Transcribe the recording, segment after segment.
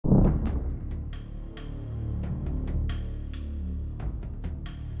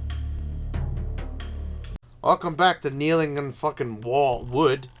Welcome back to Kneeling on fucking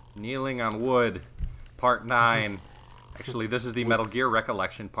wood. Kneeling on Wood, Part 9. Actually, this is the Metal Gear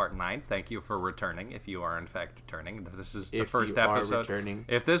Recollection, Part 9. Thank you for returning, if you are in fact returning. This is the first episode.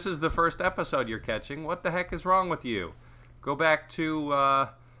 If this is the first episode you're catching, what the heck is wrong with you? Go back to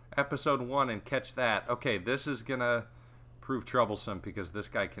episode 1 and catch that. Okay, this is gonna prove troublesome because this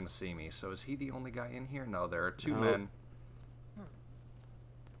guy can see me. So is he the only guy in here? No, there are two men.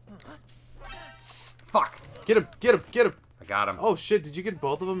 Fuck! Get him! Get him! Get him! I got him. Oh shit! Did you get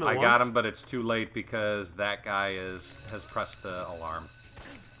both of them at once? I got him, but it's too late because that guy has pressed the alarm.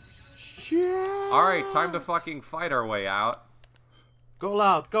 Shit! All right, time to fucking fight our way out. Go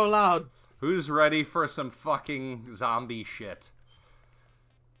loud! Go loud! Who's ready for some fucking zombie shit?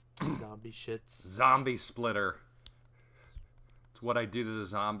 Zombie shits. Zombie splitter. It's what I do to the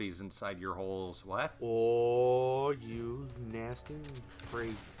zombies inside your holes. What? Oh, you nasty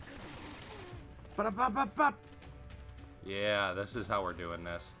freak. Ba-da-ba-ba-ba. Yeah, this is how we're doing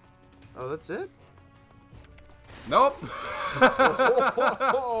this. Oh, that's it? Nope.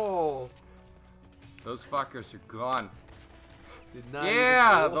 Oh. Those fuckers are gone. Did not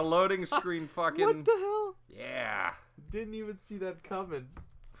yeah, the loading screen fucking... What the hell? Yeah. Didn't even see that coming.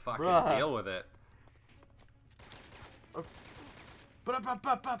 Fucking Bruh. deal with it.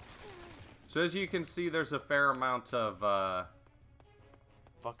 So as you can see, there's a fair amount of,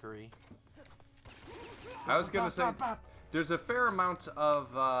 fuckery. I was gonna say, there's a fair amount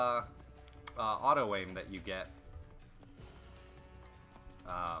of, auto-aim that you get.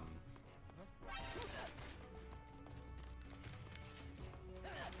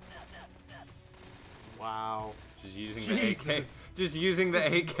 Wow. Just using the AK, just using the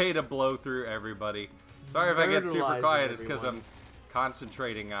AK to blow through everybody. Sorry if I get super quiet. It's because I'm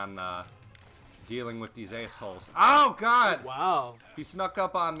concentrating on dealing with these assholes. Oh God! Wow. He snuck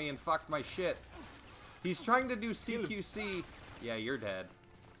up on me and fucked my shit. He's trying to do CQC. Yeah, you're dead.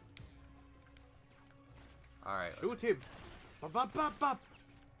 All right. Shoot him. Ba ba ba ba.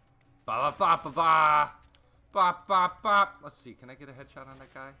 Ba ba ba ba ba. Ba ba ba. Let's see. Can I get a headshot on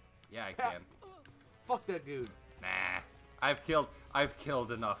that guy? Yeah, I can. Fuck that dude. Nah. I've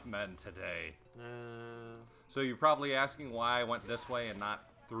killed enough men today. Uh... So you're probably asking why I went this way and not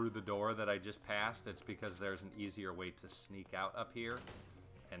through the door that I just passed. It's because there's an easier way to sneak out up here,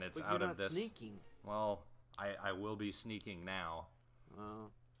 and it's but out you're of not this. Sneaking. Well, I will be sneaking now. Oh.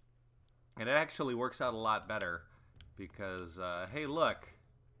 And it actually works out a lot better because hey, look.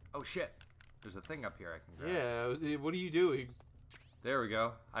 Oh shit. There's a thing up here I can grab. Yeah. What are you doing? There we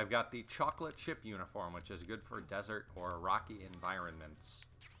go. I've got the chocolate chip uniform, which is good for desert or rocky environments.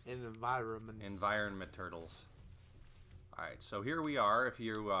 Environment turtles. Alright, so here we are. If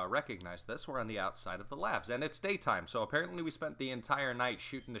you recognize this, we're on the outside of the labs. And it's daytime, so apparently we spent the entire night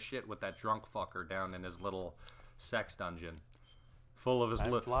shooting the shit with that drunk fucker down in his little sex dungeon. Full of his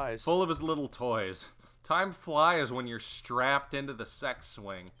little toys. Time flies when you're strapped into the sex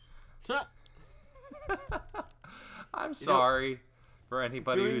swing. I'm sorry for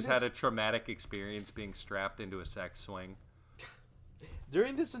anybody who's had a traumatic experience being strapped into a sex swing.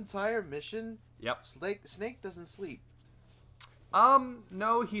 During this entire mission, yep. Snake doesn't sleep.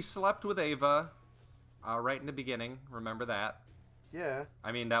 No, he slept with Ava, right in the beginning. Remember that? Yeah.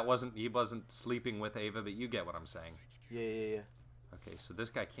 I mean, he wasn't sleeping with Ava, but you get what I'm saying. Yeah. Okay, so this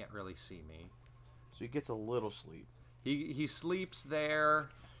guy can't really see me. So he gets a little sleep. He sleeps there.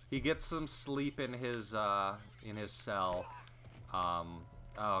 He gets some sleep in his cell.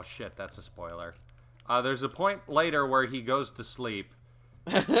 Oh shit, that's a spoiler. There's a point later where he goes to sleep.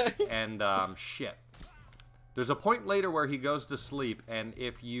 And shit. There's a point later where he goes to sleep, and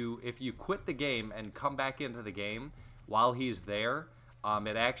if you quit the game and come back into the game while he's there,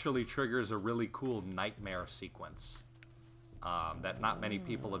 it actually triggers a really cool nightmare sequence that not many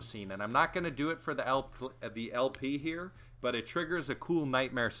people have seen. And I'm not going to do it for the LP here, but it triggers a cool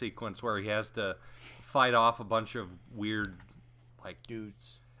nightmare sequence where he has to fight off a bunch of weird, like,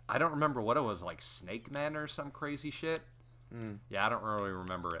 dudes. I don't remember what it was, like snake men or some crazy shit. Yeah, I don't really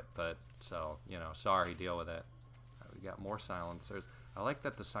remember it, but so, you know, sorry, deal with it. Right, we got more silencers. I like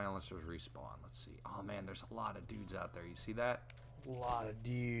that the silencers respawn. Let's see. Oh man, there's a lot of dudes out there. You see that? A lot of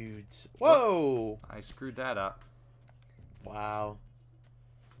dudes. Whoa! I screwed that up. Wow.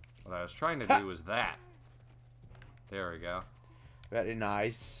 What I was trying to do was that. There we go. Very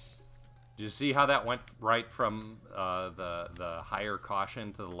nice. Did you see how that went right from the higher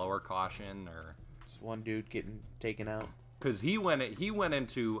caution to the lower caution, or just one dude getting taken out? Because he went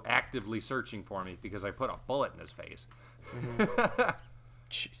into actively searching for me because I put a bullet in his face.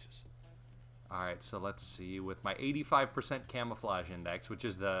 Jesus. All Alright, so let's see. With my 85% camouflage index, which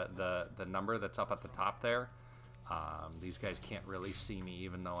is the number that's up at the top there, these guys can't really see me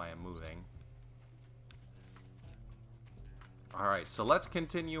even though I am moving. Alright, so let's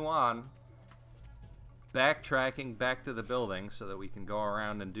continue on. Backtracking back to the building so that we can go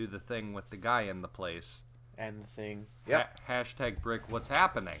around and do the thing with the guy in the place. And the thing. Yep. Hashtag brick, what's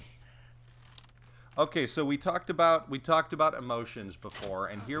happening? Okay, so we talked about emotions before,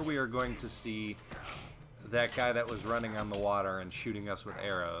 and here we are going to see that guy that was running on the water and shooting us with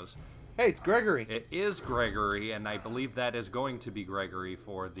arrows. Hey, it's Gregory. It is Gregory, and I believe that is going to be Gregory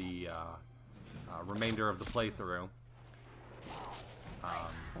for the remainder of the playthrough.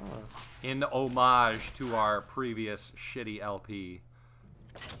 In homage to our previous shitty LP.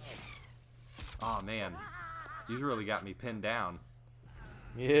 Oh man, he's really got me pinned down.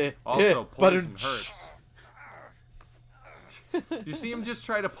 Yeah. Also, poison hurts. You see him just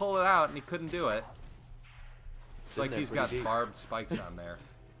try to pull it out, and he couldn't do it. It's like he's got barbed spikes on there.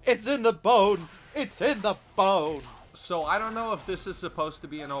 It's in the bone. It's in the bone. So I don't know if this is supposed to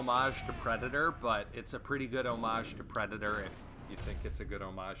be an homage to Predator, but it's a pretty good homage to Predator if you think it's a good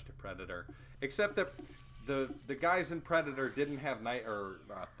homage to Predator. Except that the guys in Predator didn't have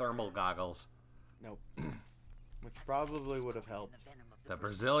thermal goggles. Nope. Which probably would have helped. The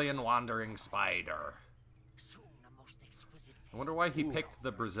Brazilian wandering spider. I wonder why he picked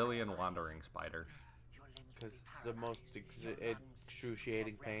the Brazilian wandering spider. Because it's the most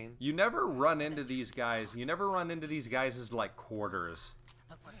excruciating pain. You never run into these guys. You never run into these guys as like quarters.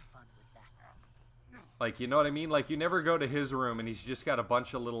 Like, you know what I mean? Like, you never go to his room and he's just got a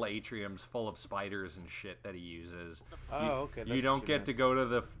bunch of little atriums full of spiders and shit that he uses. Oh, okay. You don't get to go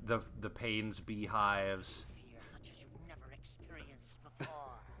to the Pain's beehives.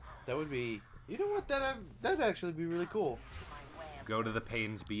 That would be... You know what? That'd actually be really cool. Go to the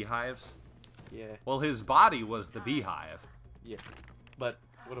Pain's beehives? Yeah. Well, his body was the beehive. Yeah. But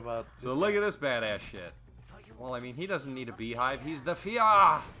what about... So look at this badass shit. Well, I mean, he doesn't need a beehive. He's the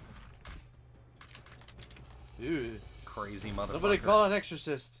Fia! Dude. Crazy motherfucker. Somebody call an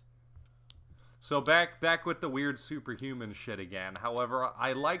exorcist. So back with the weird superhuman shit again. However,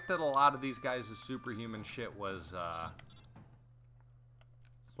 I like that a lot of these guys' superhuman shit was,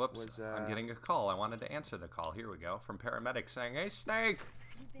 Whoops, I'm getting a call. I wanted to answer the call. Here we go. From paramedics saying, "Hey, Snake!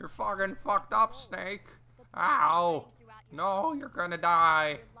 You're fucking fucked up, Snake! Ow! No, you're gonna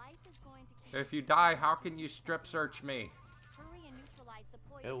die! If you die, how can you strip search me?"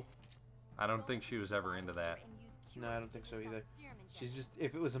 Ew. I don't think she was ever into that. No, I don't think so either. She's just...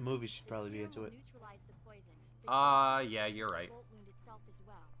 If it was a movie, she'd probably be into it. Yeah, you're right.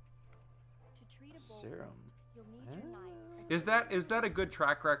 Serum. Is that a good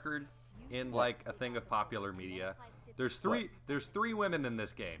track record in like a thing of popular media? There's three women in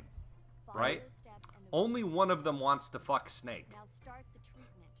this game, right? Only one of them wants to fuck Snake.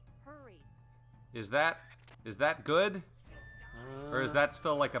 Is that good? Or is that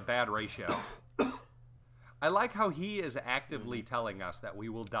still like a bad ratio? I like how he is actively telling us that we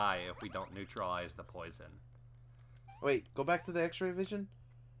will die if we don't neutralize the poison. Wait, go back to the x-ray vision?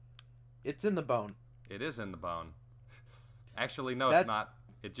 It's in the bone. It is in the bone. Actually, no, it's not.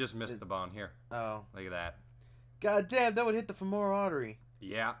 It just missed the bone. Here. Oh. Look at that. God damn, that would hit the femoral artery.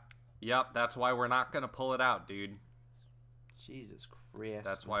 Yeah. Yep, that's why we're not going to pull it out, dude. Jesus Christ.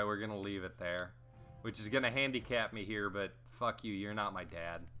 That's why we're going to leave it there. Which is going to handicap me here, but fuck you, you're not my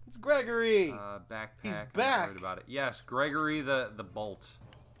dad. It's Gregory! Backpack. He's I'm back! worried about it. Yes, Gregory the Bolt.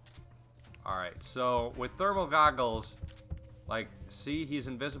 Alright, so with thermal goggles, like, see, he's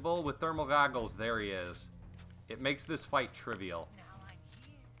invisible. With thermal goggles, there he is. It makes this fight trivial.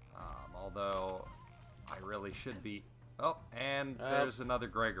 Although, I really should be... Oh, and there's another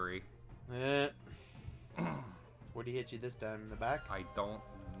Gregory. Where'd he hit you this time? In the back? I don't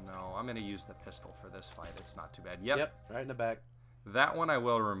know. I'm going to use the pistol for this fight. It's not too bad. Yep. Yep, right in the back. That one I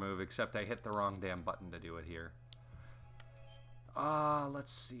will remove, except I hit the wrong damn button to do it here.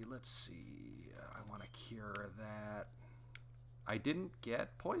 Let's see. I want to cure that. I didn't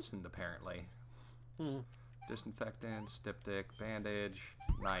get poisoned, apparently. Disinfectant, styptic, bandage,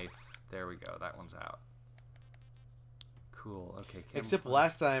 knife. There we go. That one's out. Cool. Okay. Except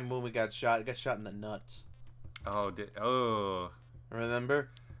last time when we got shot in the nuts. Oh. Remember?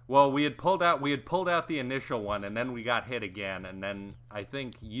 Well, we had pulled out the initial one, and then we got hit again, and then I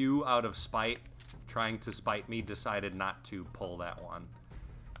think you, out of spite, trying to spite me, decided not to pull that one.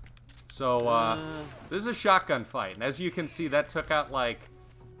 So, this is a shotgun fight, and as you can see, that took out, like,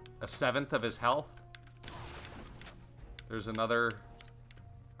 1/7 of his health. There's another...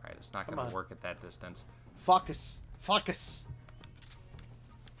 Alright, it's not going to work at that distance. Focus! Focus!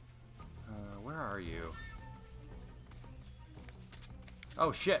 Where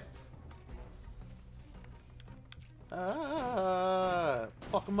Oh, shit.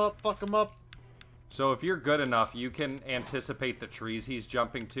 Fuck him up, fuck him up. So if you're good enough, you can anticipate the trees he's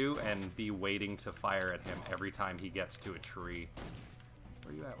jumping to and be waiting to fire at him every time he gets to a tree.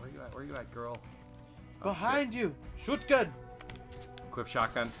 Where you at? Where you at? Where you at, girl? Oh, Behind shit. you. Shoot gun. Equip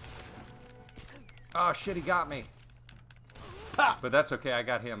shotgun. Oh, shit, he got me. Ha! But that's okay, I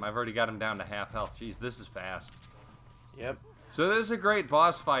got him. I've already got him down to half health. Jeez, this is fast. Yep. So this is a great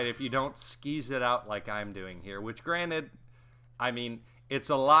boss fight if you don't skis it out like I'm doing here. Which, granted, I mean, it's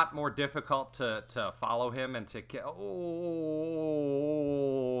a lot more difficult to follow him and to kill.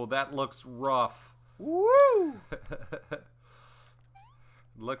 Oh, that looks rough. Woo!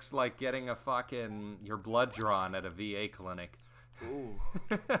 Looks like getting a fucking your blood drawn at a VA clinic. Ooh.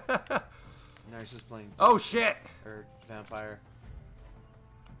 Nurse is playing. Oh shit! Or vampire.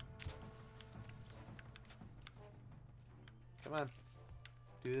 Come on.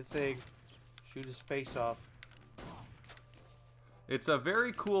 Do the thing. Shoot his face off. It's a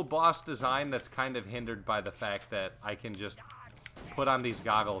very cool boss design that's kind of hindered by the fact that I can just put on these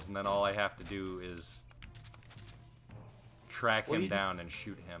goggles and then all I have to do is track him down and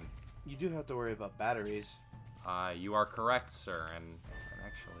shoot him. You do have to worry about batteries. You are correct, sir, and I'm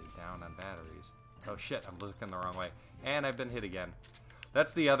actually down on batteries. Oh shit, I'm looking the wrong way. And I've been hit again.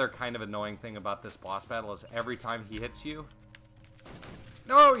 That's the other kind of annoying thing about this boss battle is every time he hits you...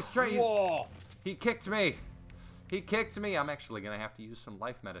 No, he's trying... Whoa! He kicked me! He kicked me! I'm actually gonna have to use some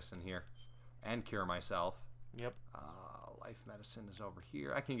life medicine here. And cure myself. Yep. Life medicine is over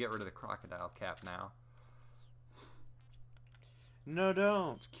here. I can get rid of the crocodile cap now. No,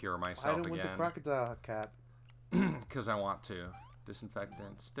 don't. Let's cure I myself don't want the again. crocodile cap. Because I want to.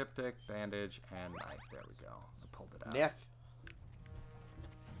 Disinfectant, styptic, bandage, and knife. There we go. I pulled it out. Neff.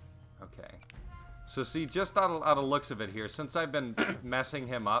 Okay. So see, just out of looks of it here, since I've been messing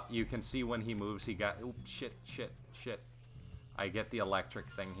him up, you can see when he moves, he got... Oop, shit. I get the electric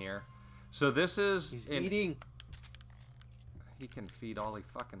thing here. So this is... He's eating. He can feed all he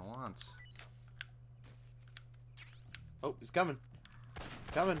fucking wants. Oh, he's coming.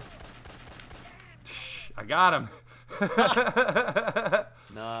 Coming. I got him.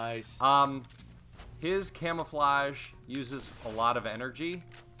 Nice. His camouflage uses a lot of energy.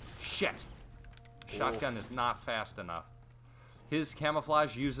 Shit. Shotgun is not fast enough. His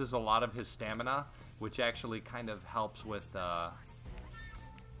camouflage uses a lot of his stamina, which actually kind of helps with,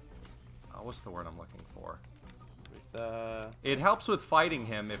 what's the word I'm looking for? It helps with fighting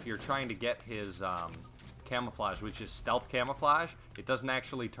him if you're trying to get his, camouflage, which is stealth camouflage. It doesn't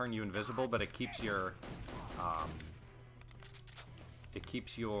actually turn you invisible, but it keeps your, God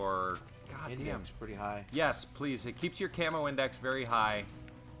damn. Index pretty high. Yes, please. It keeps your camo index very high.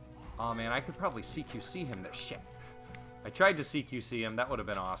 Oh man, I could probably CQC him. That shit. I tried to CQC him. That would have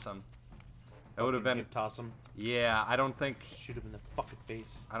been awesome. That would have been. Toss him. Yeah, I don't think. Shoot him in the fucking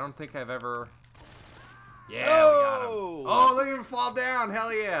face. I don't think I've ever. Yeah, we got him. Oh, look at him fall down.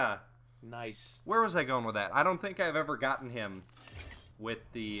 Hell yeah. Nice. Where was I going with that? I don't think I've ever gotten him with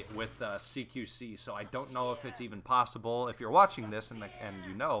CQC, so I don't know if it's even possible. If you're watching this and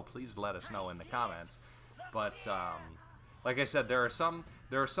you know, please let us know in the comments. But like I said, there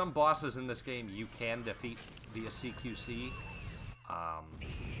are some bosses in this game you can defeat via CQC,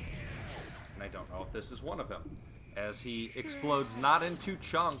 and I don't know if this is one of them, as he explodes not into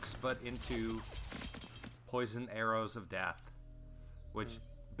chunks but into poison arrows of death, which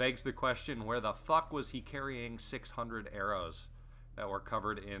begs the question: where the fuck was he carrying 600 arrows that were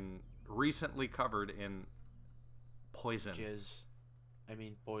recently covered in poison?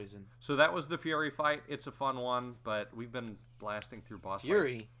 Poison. So that was the Fury fight. It's a fun one, but we've been blasting through boss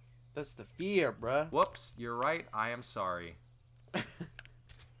Fury? fights. That's the fear, bruh. Whoops, you're right. I am sorry.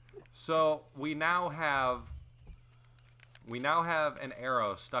 So we now have an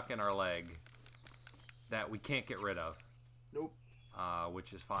arrow stuck in our leg that we can't get rid of. Nope.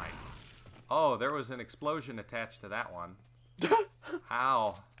 Which is fine. Oh, there was an explosion attached to that one.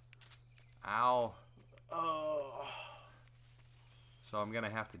 Ow. Ow. Oh. So I'm gonna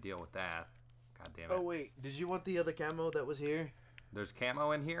have to deal with that. God damn it. Oh wait, did you want the other camo that was here? There's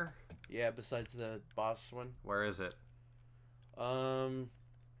camo in here? Yeah, besides the boss one. Where is it?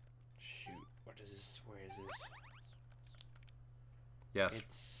 Shoot. Where is this?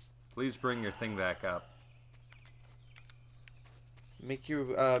 Yes. Please bring your thing back up. Make your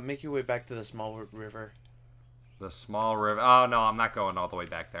way back to the small river. The small river. Oh no, I'm not going all the way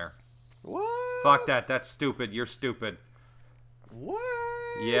back there. What? Fuck that. That's stupid. You're stupid. What?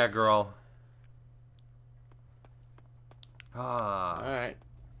 Yeah, girl. Ah. Alright.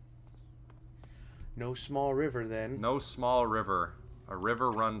 No small river then. No small river. A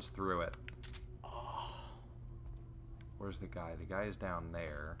river runs through it. Oh. Where's the guy? The guy is down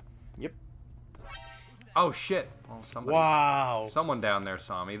there. Yep. Oh shit! Well, somebody. Wow. Someone down there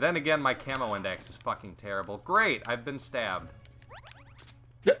saw me. Then again, my camo index is fucking terrible. Great, I've been stabbed.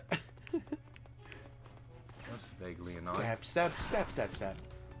 That's vaguely annoying. Stab, stab, stab, stab, stab.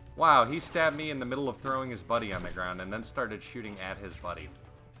 Wow, he stabbed me in the middle of throwing his buddy on the ground and then started shooting at his buddy.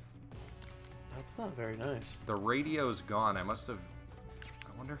 That's not very nice. The radio's gone. I must have...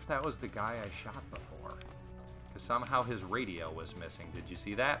 I wonder if that was the guy I shot before. Because somehow his radio was missing. Did you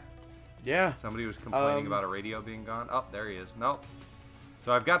see that? Yeah. Somebody was complaining about a radio being gone. Oh, there he is. Nope.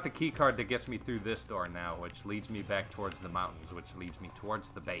 So I've got the key card that gets me through this door now, which leads me back towards the mountains, which leads me towards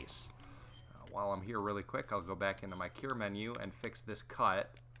the base. While I'm here really quick, I'll go back into my cure menu and fix this cut.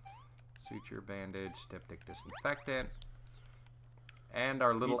 Suture, bandage, styptic disinfectant. And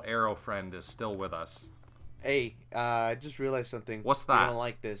our little arrow friend is still with us. Hey, I just realized something. What's You're that? gonna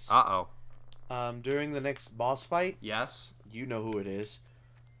like this. Uh-oh. During the next boss fight, Yes? you know who it is.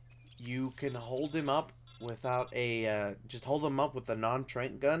 You can hold him up without a, just hold him up with a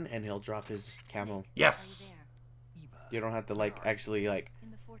non-trank gun, and he'll drop his camo. Yes! You don't have to, like, actually, like,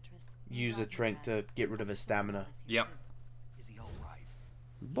 use a trank to get rid of his stamina. Yep.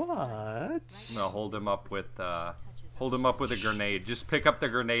 But... No, hold him up with a grenade. Just pick up the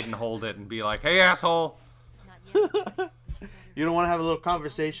grenade and hold it and be like, hey, asshole! You don't want to have a little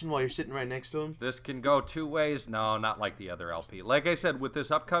conversation while you're sitting right next to him? This can go two ways. No, not like the other LP. Like I said, with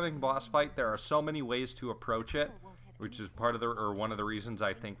this upcoming boss fight, there are so many ways to approach it, which is part of the, or one of the reasons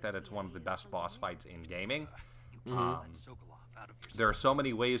I think that it's one of the best boss fights in gaming. There are so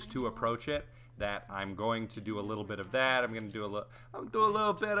many ways to approach it that I'm going to do a little bit of that. I'm going to do a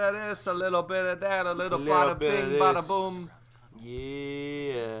little bit of this, a little bit of that, a little bada bing, bada boom.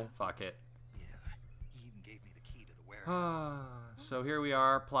 Yeah. Fuck it. So here we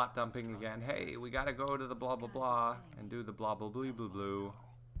are, plot dumping again. Hey, we gotta go to the blah blah blah and do the blah blah blue blue blue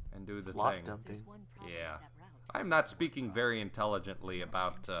and do the Plot thing. dumping. Yeah. I'm not speaking very intelligently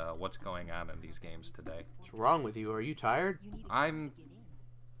about what's going on in these games today. What's wrong with you? Are you tired? I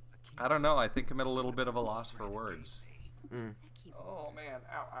don't know. I think I'm at a little bit of a loss for words. Mm. Oh man,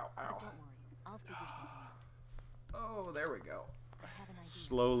 ow, ow, ow. Oh, there we go.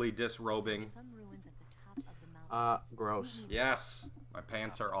 Slowly disrobing. Gross. Yes, my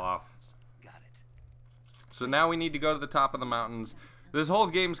pants are off. So now we need to go to the top of the mountains. This whole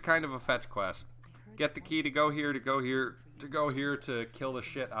game's kind of a fetch quest. Get the key to go here, to go here, to go here, to kill the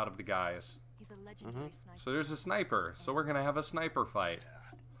shit out of the guys. So there's a sniper, so we're gonna have a sniper fight.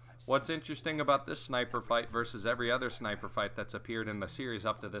 What's interesting about this sniper fight versus every other sniper fight that's appeared in the series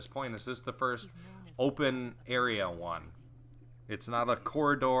up to this point is this is the first open area one. It's not a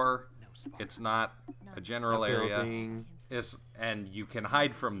corridor. It's not a general area. And you can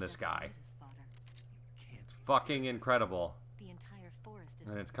hide from this guy. It's fucking incredible.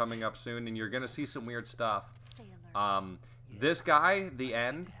 And it's coming up soon, and you're gonna see some weird stuff. This guy, the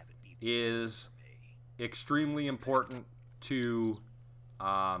end, is extremely important to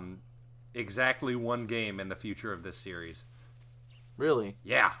exactly one game in the future of this series. Really?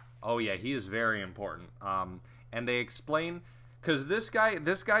 Yeah. Oh yeah, he is very important. And they explain, because this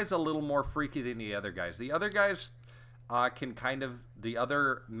guy's a little more freaky than the other guys. The other guys can kind of, the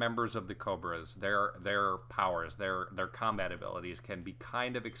other members of the Cobras, their powers, their combat abilities can be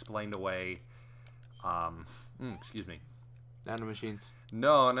kind of explained away. Excuse me. Nanomachines.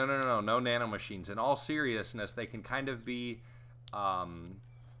 No nanomachines. In all seriousness, they can kind of be, fuck.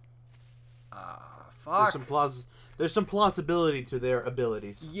 There's some plausibility to their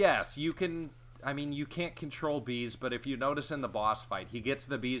abilities. Yes, you can. I mean, you can't control bees, but if you notice in the boss fight, he gets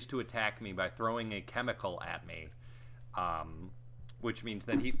the bees to attack me by throwing a chemical at me. Which means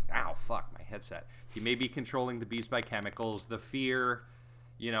that he... Ow, fuck, my headset. He may be controlling the bees by chemicals. The fear,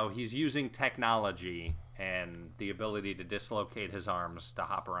 you know, he's using technology and the ability to dislocate his arms to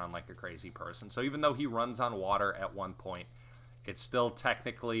hop around like a crazy person. So even though he runs on water at one point, it's still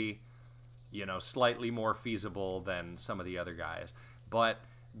technically, you know, slightly more feasible than some of the other guys. But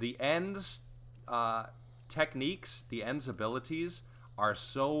the End's techniques, the End's abilities are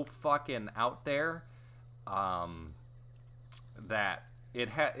so fucking out there that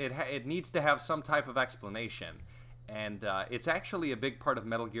it needs to have some type of explanation. And it's actually a big part of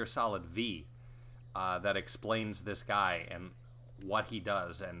Metal Gear Solid V that explains this guy and what he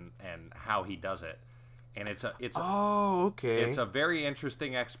does and how he does it. And it's a very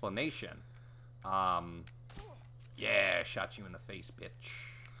interesting explanation. Yeah, shot you in the face, bitch.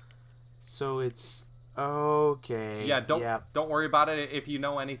 So it's okay. Yeah, don't worry about it. If you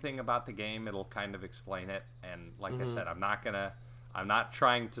know anything about the game, it'll kind of explain it. And like I said, I'm not gonna I'm not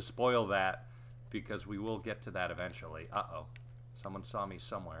trying to spoil that because we will get to that eventually. Uh-oh. Someone saw me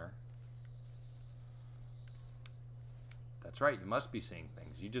somewhere. That's right. You must be seeing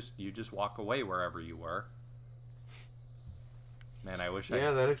things. You just walk away wherever you were. Man, I wish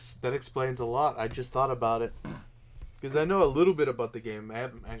Yeah, that explains a lot. I just thought about it. Because I know a little bit about the game. I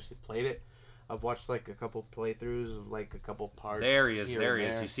haven't actually played it. I've watched like a couple playthroughs of like a couple parts. There he is. There he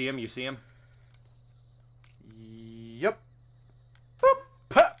is. You see him? You see him? Yep. Boop.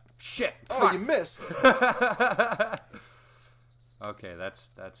 Puh. Shit. Oh, Fuck. you missed. Okay, that's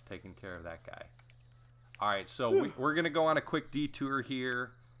taking care of that guy. All right, so we're going to go on a quick detour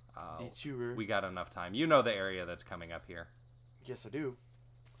here. Detour. We got enough time. You know the area that's coming up here. Yes, I do.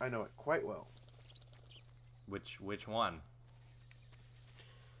 I know it quite well. Which one?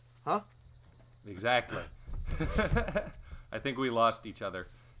 Huh? Exactly. I think we lost each other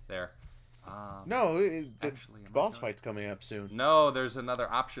there. No, the actually, boss fight's coming up soon. No, there's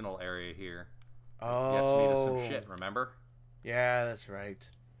another optional area here. Oh. Gets me to some shit, remember? Yeah, that's right.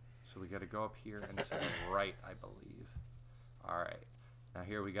 So we got to go up here and to the right, I believe. All right. Now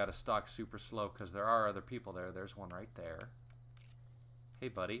here we got to stalk super slow because there are other people there. There's one right there. Hey,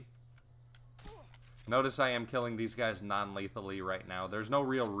 buddy. Notice I am killing these guys non-lethally right now. There's no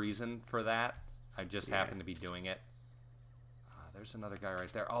real reason for that. I just happen to be doing it. There's another guy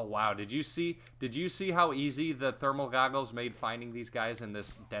right there. Oh, wow. Did you see how easy the thermal goggles made finding these guys in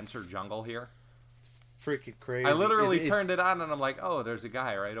this denser jungle here? Freaking crazy. I literally turned it on and I'm like, oh, there's a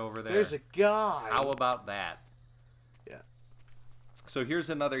guy right over there. There's a guy. How about that? Yeah. So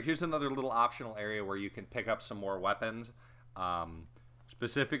here's another little optional area where you can pick up some more weapons.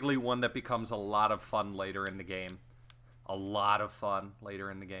 Specifically one that becomes a lot of fun later in the game. A lot of fun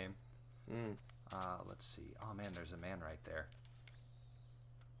later in the game. Let's see. Oh, man, there's a man right there.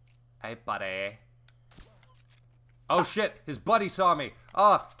 Hey, buddy. Oh, shit. His buddy saw me.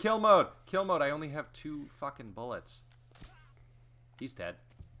 Ah, kill mode. Kill mode. I only have 2 fucking bullets. He's dead.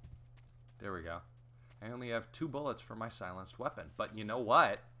 There we go. I only have 2 bullets for my silenced weapon. But you know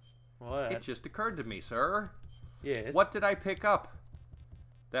what? What? It just occurred to me, sir. Yes. What did I pick up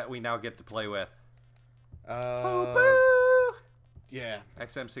that we now get to play with? Yeah.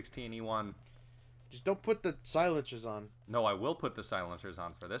 XM16E1. Just don't put the silencers on. No, I will put the silencers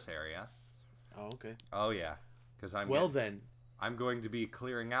on for this area. Oh, okay. Oh, yeah. Because I'm going to be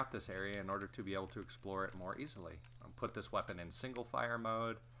clearing out this area in order to be able to explore it more easily. I'll put this weapon in single fire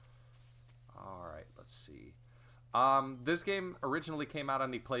mode. All right, let's see. This game originally came out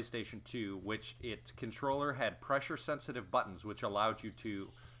on the PlayStation 2, which its controller had pressure-sensitive buttons, which allowed you to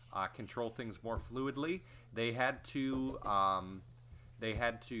control things more fluidly. They had to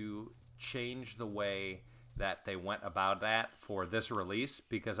change the way that they went about that for this release,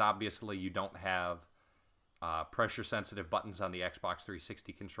 because obviously you don't have pressure-sensitive buttons on the Xbox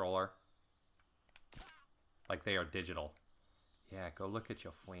 360 controller. Like, they are digital. Yeah, go look at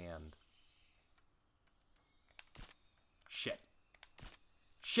your friend. Shit.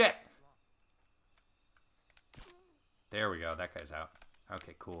 Shit! There we go. That guy's out.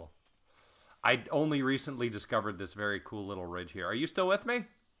 Okay, cool. I only recently discovered this very cool little ridge here. Are you still with me?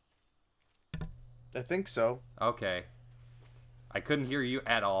 I think so. Okay. I couldn't hear you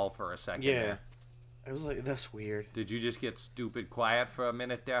at all for a second. Yeah. There. I was like, that's weird. Did you just get stupid quiet for a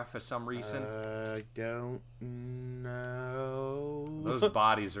minute there for some reason? I don't know. Those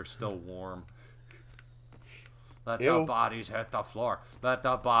bodies are still warm. Let the bodies hit the floor. Let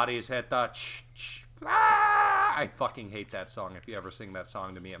the bodies hit the ah! I fucking hate that song. If you ever sing that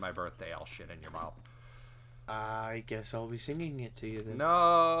song to me at my birthday, I'll shit in your mouth. I guess I'll be singing it to you then.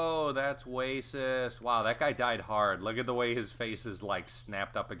 No, that's racist. Wow, that guy died hard. Look at the way his face is, like,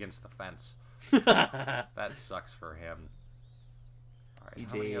 snapped up against the fence. That sucks for him. Alright,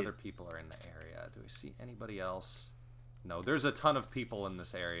 how many other people are in the area? Do we see anybody else? No, there's a ton of people in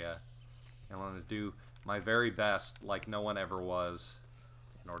this area. I want to do my very best, like no one ever was,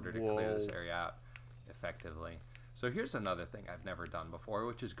 in order to clear this area out effectively. So here's another thing I've never done before,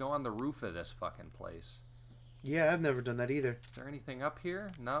 which is go on the roof of this fucking place. Yeah, I've never done that either. Is there anything up here?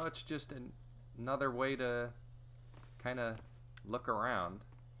 No, it's just another way to kind of look around.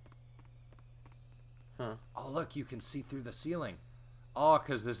 Huh. Oh, look, you can see through the ceiling. Oh,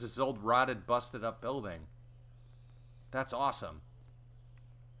 because this is old, rotted, busted up building. That's awesome.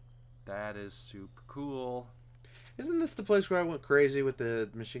 That is super cool. Isn't this the place where I went crazy with the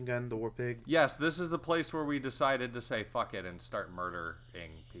machine gun, the war pig? Yes, this is the place where we decided to say fuck it and start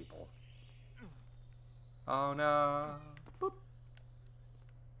murdering people. Oh no. Boop.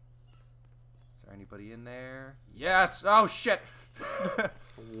 Is there anybody in there? Yes! Oh shit!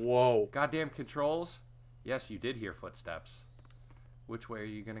 Whoa. Goddamn controls. Yes, you did hear footsteps. Which way are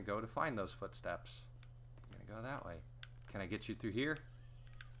you going to go to find those footsteps? I'm going to go that way. Can I get you through here?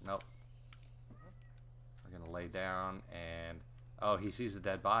 Nope. We're going to lay down and... Oh, he sees a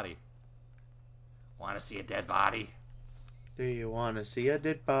dead body. Want to see a dead body? Do you want to see a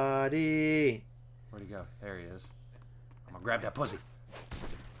dead body? Where'd he go? There he is. I'm going to grab that pussy.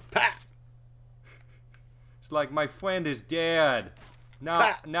 Pa! It's like my friend is dead.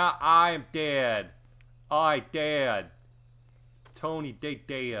 Now I'm dead. I dead. Tony, they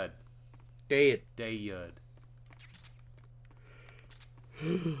dead. Dead. Dead.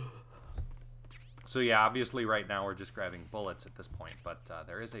 So yeah, obviously right now we're just grabbing bullets at this point, but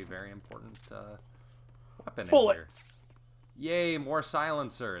there is a very important weapon Bullets! in here. Yay, more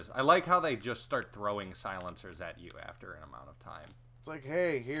silencers. I like how they just start throwing silencers at you after an amount of time. It's like,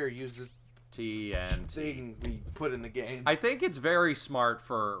 hey, here, use this TNT. thing we put in the game. I think it's very smart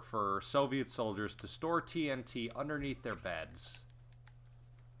for Soviet soldiers to store TNT underneath their beds.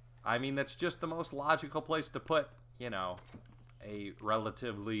 I mean, that's just the most logical place to put, you know, a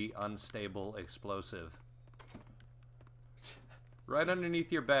relatively unstable explosive. Right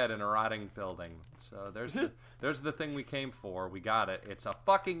underneath your bed in a rotting building. So there's the thing we came for. We got it. It's a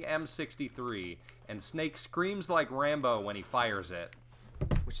fucking M63, and Snake screams like Rambo when he fires it.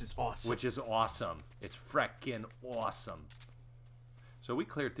 Which is awesome. Which is awesome. It's frickin' awesome. So we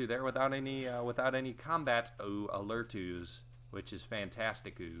cleared through there without any combat alertus, which is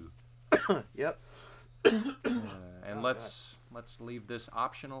fantastic. Yep. And let's leave this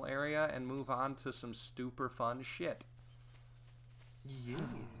optional area and move on to some super fun shit.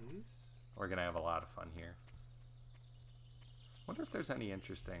 Yes. We're gonna have a lot of fun here. Wonder if there's any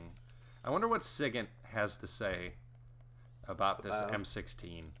interesting. I wonder what Sigint has to say about this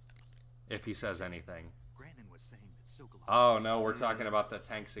M16, if he says anything. Oh no, we're talking about the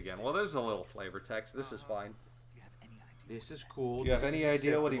tanks again. Well, there's a little flavor text. This is fine. This is cool. Do you have any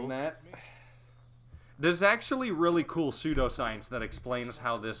idea what he meant? There's actually really cool pseudoscience that explains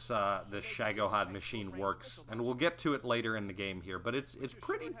how this this Shagohod machine works, and we'll get to it later in the game here. But it's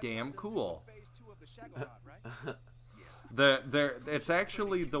pretty damn cool. It's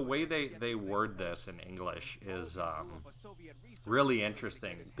actually the way they word this in English is really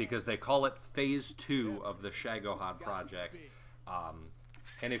interesting because they call it Phase 2 of the Shagohod project.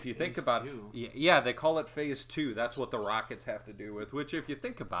 And if you think about it, yeah, they call it Phase 2. That's what the rockets have to do with. Which, if you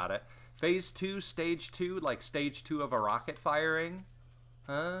think about it, Phase 2, Stage 2, like Stage 2 of a rocket firing,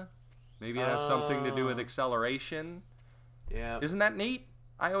 huh? Maybe it has something to do with acceleration. Yeah. Isn't that neat?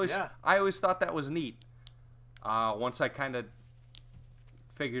 I always thought that was neat. Once I kind of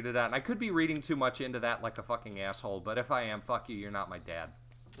figured it out. And I could be reading too much into that like a fucking asshole, but if I am, fuck you, you're not my dad.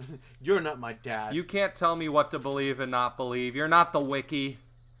 You're not my dad. You can't tell me what to believe and not believe. You're not the wiki.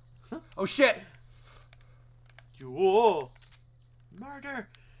 Oh, shit! You murder!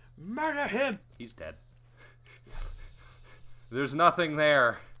 Murder him! He's dead. There's nothing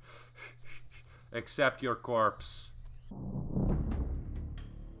there except your corpse.